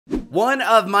One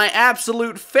of my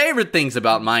absolute favorite things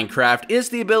about Minecraft is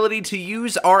the ability to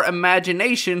use our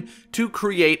imagination to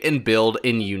create and build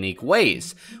in unique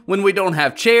ways. When we don't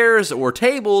have chairs or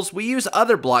tables, we use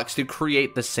other blocks to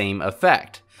create the same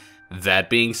effect. That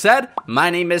being said, my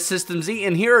name is SystemZ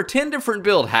and here are 10 different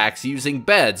build hacks using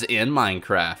beds in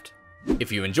Minecraft.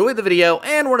 If you enjoyed the video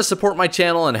and want to support my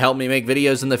channel and help me make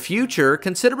videos in the future,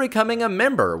 consider becoming a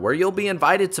member where you'll be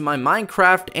invited to my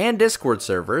Minecraft and Discord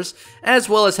servers, as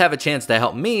well as have a chance to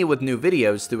help me with new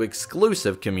videos through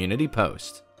exclusive community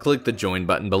posts. Click the join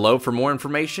button below for more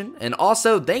information, and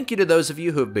also thank you to those of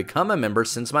you who have become a member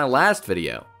since my last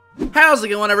video. How's it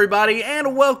going, everybody,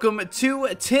 and welcome to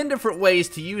 10 different ways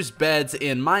to use beds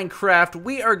in Minecraft.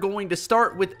 We are going to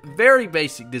start with very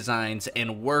basic designs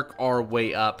and work our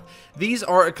way up. These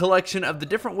are a collection of the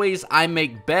different ways I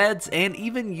make beds and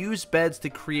even use beds to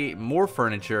create more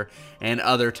furniture and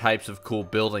other types of cool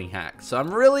building hacks. So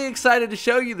I'm really excited to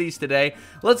show you these today.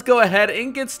 Let's go ahead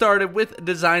and get started with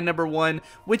design number 1,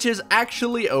 which is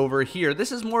actually over here.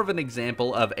 This is more of an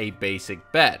example of a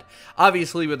basic bed.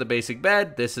 Obviously, with a basic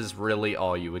bed, this is really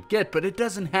all you would get, but it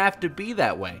doesn't have to be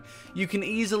that way. You can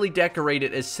easily decorate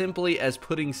it as simply as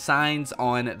putting signs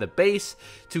on the base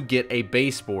to get a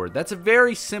baseboard. That's a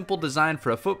very simple design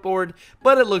for a footboard,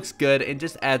 but it looks good and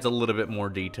just adds a little bit more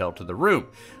detail to the room.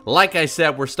 Like I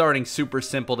said, we're starting super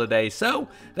simple today, so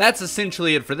that's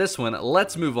essentially it for this one.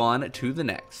 Let's move on to the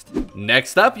next.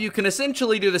 Next up, you can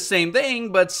essentially do the same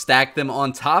thing, but stack them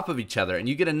on top of each other, and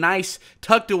you get a nice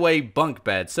tucked away bunk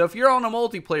bed. So if you're on a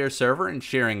multiplayer server and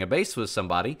sharing a base with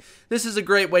somebody, this is a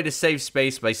great way to save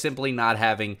space by simply not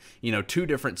having, two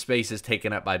different spaces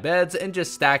taken up by beds and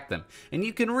just stack them. And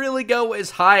you can really go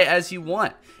as high as you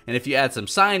want. And if you add some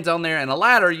signs on there and a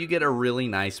ladder, you get a really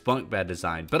nice bunk bed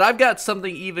design. But I've got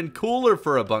something even cooler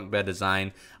for a bunk bed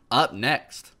design up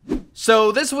next.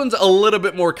 So this one's a little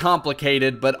bit more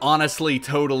complicated, but honestly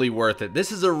totally worth it.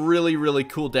 This is a really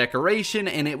cool decoration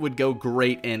and it would go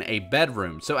great in a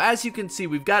bedroom. So as you can see,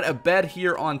 we've got a bed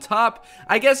here on top.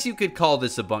 I guess you could call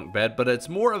this a bunk bed, but it's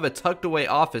more of a tucked away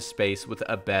office space with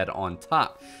a bed on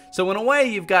top. So in a way,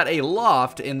 you've got a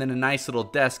loft and then a nice little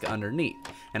desk underneath.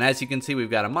 And as you can see, we've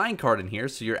got a minecart in here,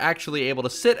 so you're actually able to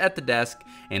sit at the desk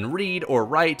and read or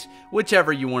write,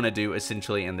 whichever you want to do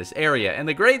essentially in this area. And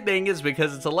the great thing is,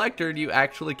 because it's a lectern, you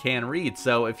actually can read.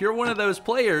 So if you're one of those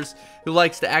players who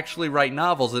likes to actually write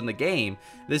novels in the game,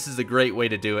 this is a great way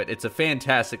to do it. It's a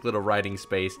fantastic little writing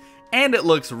space, and it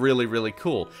looks really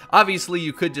cool. Obviously,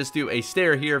 you could just do a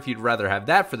stair here if you'd rather have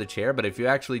that for the chair, but if you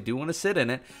actually do want to sit in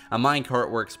it, a minecart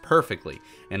works perfectly.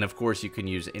 And of course, you can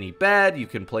use any bed, you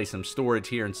can place some storage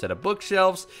here instead of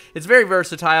bookshelves. It's very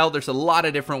versatile. There's a lot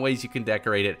of different ways you can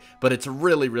decorate it, but it's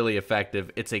really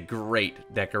effective. It's a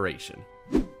great decoration.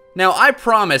 Now, I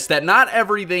promise that not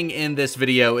everything in this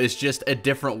video is just a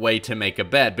different way to make a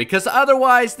bed, because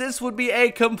otherwise this would be a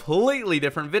completely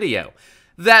different video.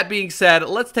 That being said,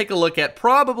 let's take a look at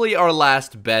probably our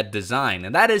last bed design,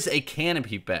 and that is a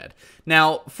canopy bed.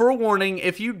 Now, forewarning,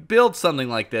 if you build something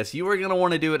like this, you are going to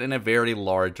want to do it in a very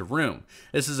large room.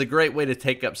 This is a great way to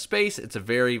take up space. It's a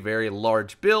very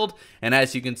large build, and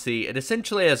as you can see, it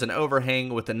essentially has an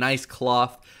overhang with a nice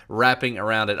cloth wrapping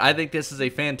around it. I think this is a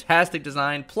fantastic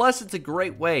design, plus it's a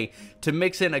great way to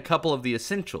mix in a couple of the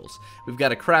essentials. We've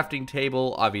got a crafting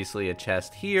table, obviously a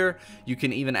chest here. You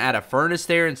can even add a furnace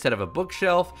there instead of a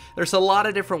bookshelf. There's a lot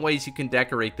of different ways you can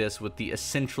decorate this with the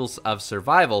essentials of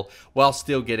survival while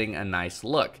still getting a nice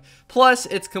look. Plus,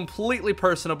 it's completely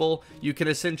personable. You can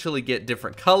essentially get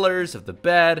different colors of the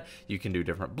bed. You can do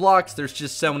different blocks. There's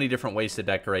just so many different ways to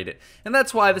decorate it. And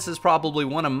that's why this is probably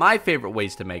one of my favorite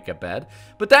ways to make a bed.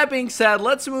 But that being said,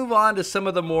 let's move on to some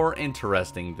of the more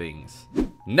interesting things.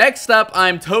 Next up,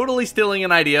 I'm totally stealing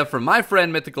an idea from my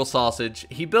friend Mythical Sausage.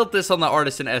 He built this on the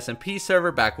Artisan SMP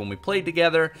server back when we played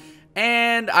together,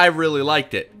 and I really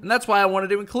liked it, and that's why I wanted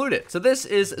to include it. So this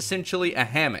is essentially a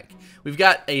hammock. We've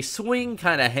got a swing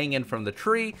kind of hanging from the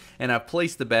tree, and I've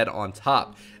placed the bed on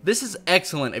top. This is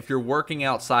excellent if you're working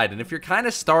outside, and if you're kind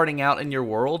of starting out in your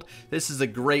world, this is a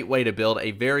great way to build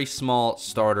a very small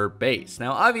starter base.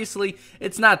 Now, obviously,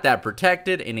 it's not that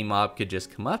protected. Any mob could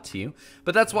just come up to you,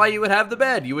 but that's why you would have the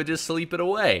bed. You would just sleep it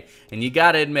away, and you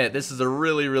gotta admit, this is a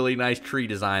really nice tree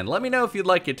design. Let me know if you'd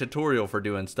like a tutorial for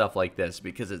doing stuff like this,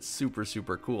 because it's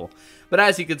super cool. But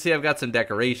as you can see, I've got some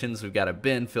decorations. We've got a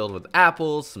bin filled with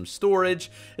apples, some storage,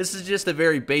 storage. This is just a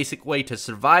very basic way to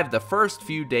survive the first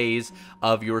few days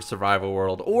of your survival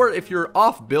world. Or if you're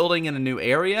off building in a new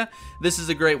area, this is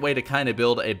a great way to kind of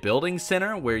build a building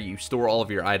center where you store all of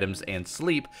your items and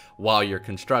sleep while you're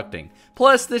constructing.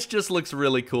 Plus, this just looks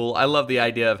really cool. I love the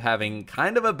idea of having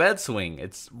kind of a bed swing.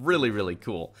 It's really, really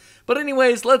cool. But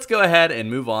anyways, let's go ahead and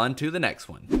move on to the next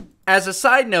one. As a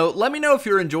side note, let me know if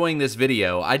you're enjoying this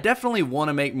video. I definitely want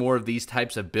to make more of these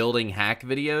types of building hack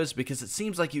videos because it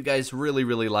seems like you guys really,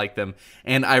 really like them,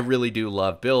 and I really do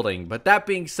love building. But that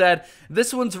being said,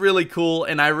 this one's really cool,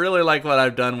 and I really like what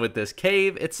I've done with this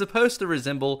cave. It's supposed to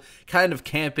resemble kind of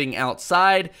camping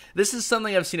outside. This is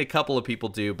something I've seen a couple of people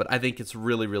do, but I think it's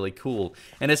really, really cool.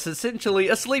 And it's essentially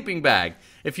a sleeping bag.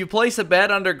 If you place a bed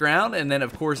underground and then,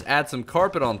 of course, add some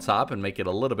carpet on top and make it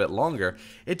a little bit longer,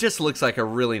 it just looks like a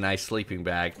really nice sleeping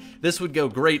bag. This would go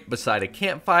great beside a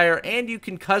campfire, and you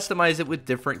can customize it with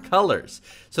different colors.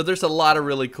 So there's a lot of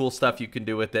really cool stuff you can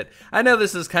do with it. I know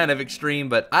this is kind of extreme,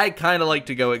 but I kind of like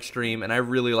to go extreme, and I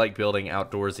really like building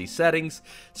outdoorsy settings,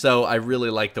 so I really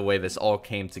like the way this all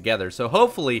came together. So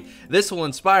hopefully this will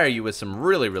inspire you with some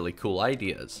really, really cool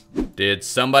ideas. Did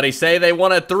somebody say they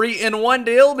want a 3-in-1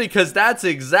 deal? Because that's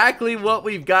exactly what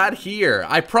we've got here.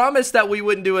 I promised that we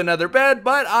wouldn't do another bed,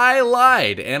 but I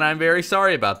lied, and I'm very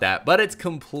sorry about that, but it's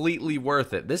completely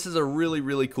worth it. This is a really,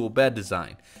 really cool bed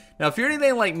design. Now, if you're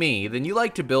anything like me, then you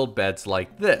like to build beds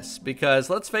like this, because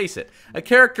let's face it, a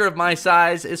character of my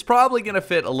size is probably going to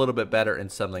fit a little bit better in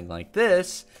something like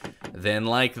this than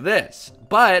like this.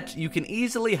 But you can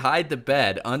easily hide the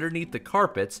bed underneath the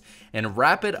carpets and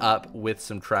wrap it up with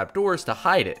some trapdoors to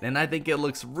hide it, and I think it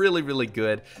looks really, really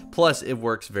good, plus it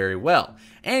works very well.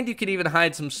 And you can even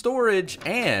hide some storage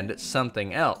and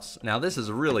something else. Now, this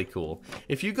is really cool.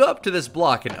 If you go up to this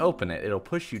block and open it, it'll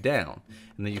push you down,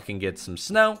 and then you can get some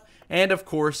snow and, of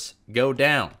course, go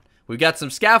down. We've got some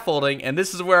scaffolding, and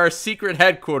this is where our secret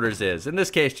headquarters is. In this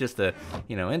case, just a,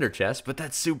 ender chest, but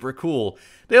that's super cool.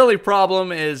 The only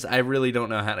problem is I really don't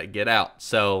know how to get out,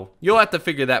 so you'll have to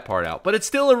figure that part out. But it's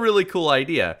still a really cool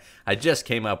idea. I just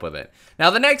came up with it. Now,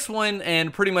 the next one,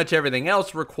 and pretty much everything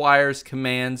else, requires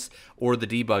commands or the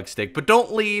debug stick. But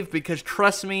don't leave, because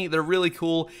trust me, they're really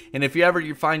cool. And if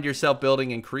you find yourself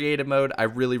building in creative mode, I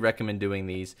really recommend doing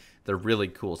these. They're really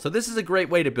cool. So this is a great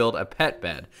way to build a pet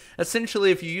bed.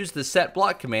 Essentially, if you use the set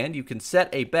block command, you can set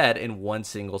a bed in one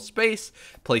single space,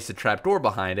 place a trapdoor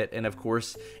behind it, and of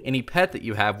course, any pet that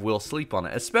you have will sleep on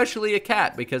it, especially a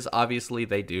cat, because obviously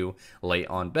they do lay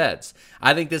on beds.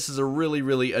 I think this is a really,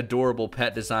 really adorable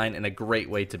pet design and a great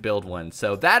way to build one.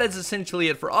 So that is essentially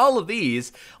it for all of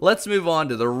these. Let's move on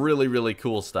to the really, really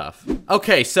cool stuff.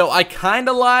 Okay, so I kind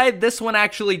of lied. This one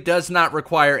actually does not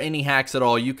require any hacks at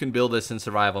all. You can build this in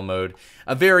survival mode.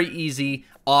 A very easy,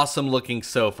 awesome looking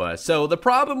sofa. So the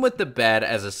problem with the bed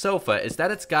as a sofa is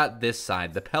that it's got this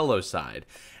side, the pillow side.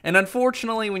 And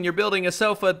unfortunately, when you're building a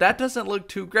sofa, that doesn't look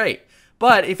too great.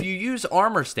 But if you use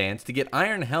armor stands to get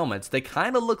iron helmets, they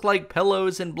kind of look like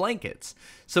pillows and blankets.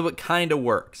 So it kind of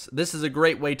works. This is a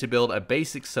great way to build a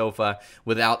basic sofa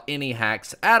without any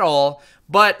hacks at all.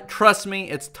 But trust me,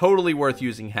 it's totally worth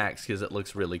using hacks because it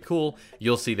looks really cool.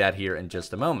 You'll see that here in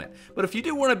just a moment. But if you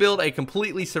do want to build a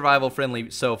completely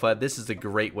survival-friendly sofa, this is a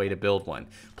great way to build one.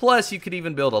 Plus, you could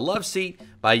even build a love seat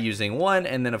by using one,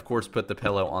 and then of course put the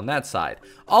pillow on that side.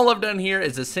 All I've done here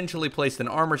is essentially placed an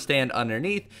armor stand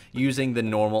underneath using the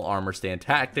normal armor stand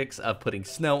tactics of putting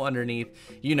snow underneath.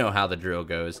 You know how the drill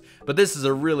goes. But this is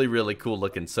a really, really cool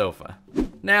looking sofa.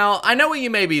 Now, I know what you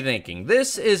may be thinking.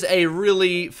 This is a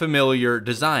really familiar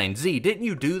design. Z, didn't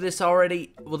you do this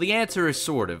already? Well, the answer is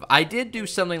sort of. I did do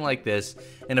something like this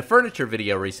in a furniture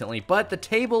video recently, but the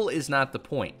table is not the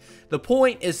point. The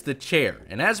point is the chair.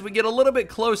 And as we get a little bit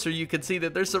closer, you can see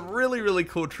that there's some really, really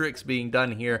cool tricks being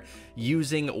done here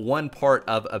using one part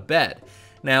of a bed.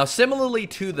 Now, similarly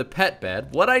to the pet bed,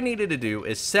 what I needed to do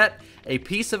is set a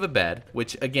piece of a bed,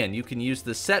 which again, you can use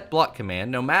the set block command,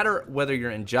 no matter whether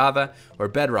you're in Java or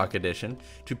Bedrock Edition,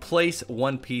 to place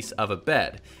one piece of a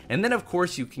bed. And then of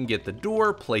course you can get the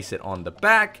door, place it on the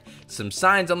back, some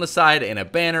signs on the side, and a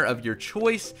banner of your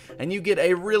choice, and you get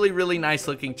a really, really nice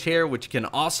looking chair, which can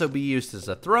also be used as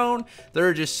a throne. There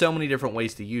are just so many different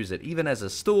ways to use it, even as a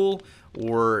stool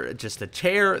or just a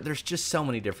chair. There's just so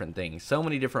many different things, so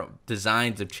many different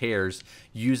designs of chairs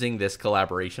using this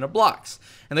collaboration of blocks.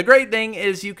 And the great thing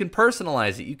is you can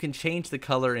personalize it. You can change the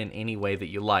color in any way that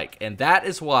you like. And that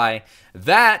is why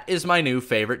that is my new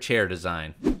favorite chair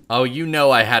design. Oh, you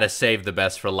know I had to save the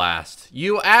best for last.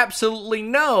 You absolutely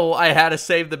know I had to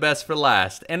save the best for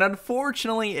last. And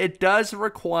unfortunately, it does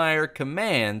require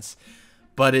commands,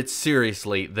 but it's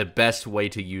seriously the best way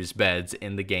to use beds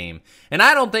in the game. And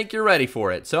I don't think you're ready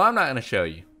for it, so I'm not going to show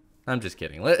you. I'm just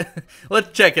kidding.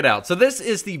 Let's check it out. So this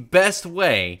is the best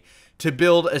way to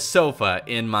build a sofa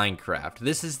in Minecraft.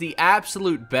 This is the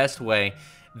absolute best way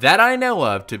that I know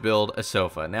of to build a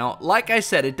sofa. Now, like I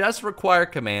said, it does require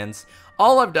commands.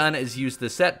 All I've done is use the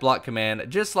set block command,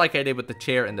 just like I did with the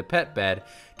chair and the pet bed,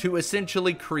 to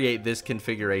essentially create this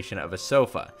configuration of a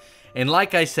sofa. And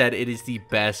like I said, it is the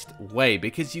best way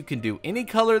because you can do any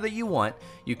color that you want.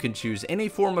 You can choose any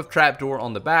form of trapdoor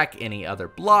on the back, any other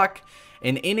block,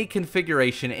 in any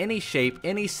configuration, any shape,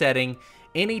 any setting,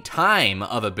 any time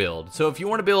of a build. So if you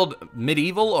want to build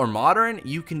medieval or modern,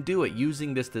 you can do it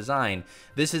using this design.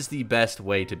 This is the best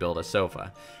way to build a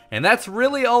sofa. And that's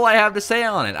really all I have to say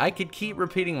on it. I could keep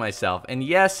repeating myself. And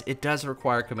yes, it does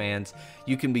require commands.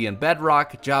 You can be in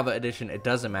Bedrock, Java Edition, it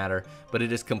doesn't matter, but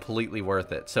it is completely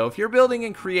worth it. So if you're building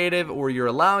in creative or you're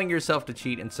allowing yourself to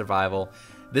cheat in survival,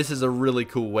 this is a really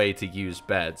cool way to use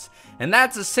beds. And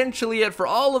that's essentially it for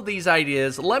all of these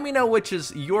ideas. Let me know which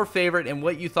is your favorite and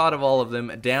what you thought of all of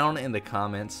them down in the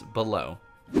comments below.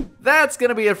 That's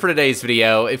gonna be it for today's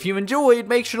video. If you enjoyed,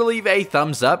 make sure to leave a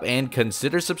thumbs up and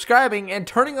consider subscribing and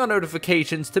turning on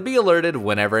notifications to be alerted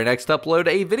whenever I next upload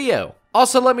a video.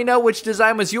 Also, let me know which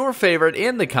design was your favorite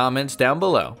in the comments down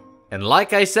below. And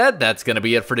like I said, that's gonna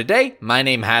be it for today. My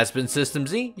name has been System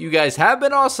Z. You guys have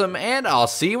been awesome, and I'll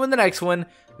see you in the next one.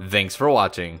 Thanks for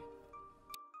watching.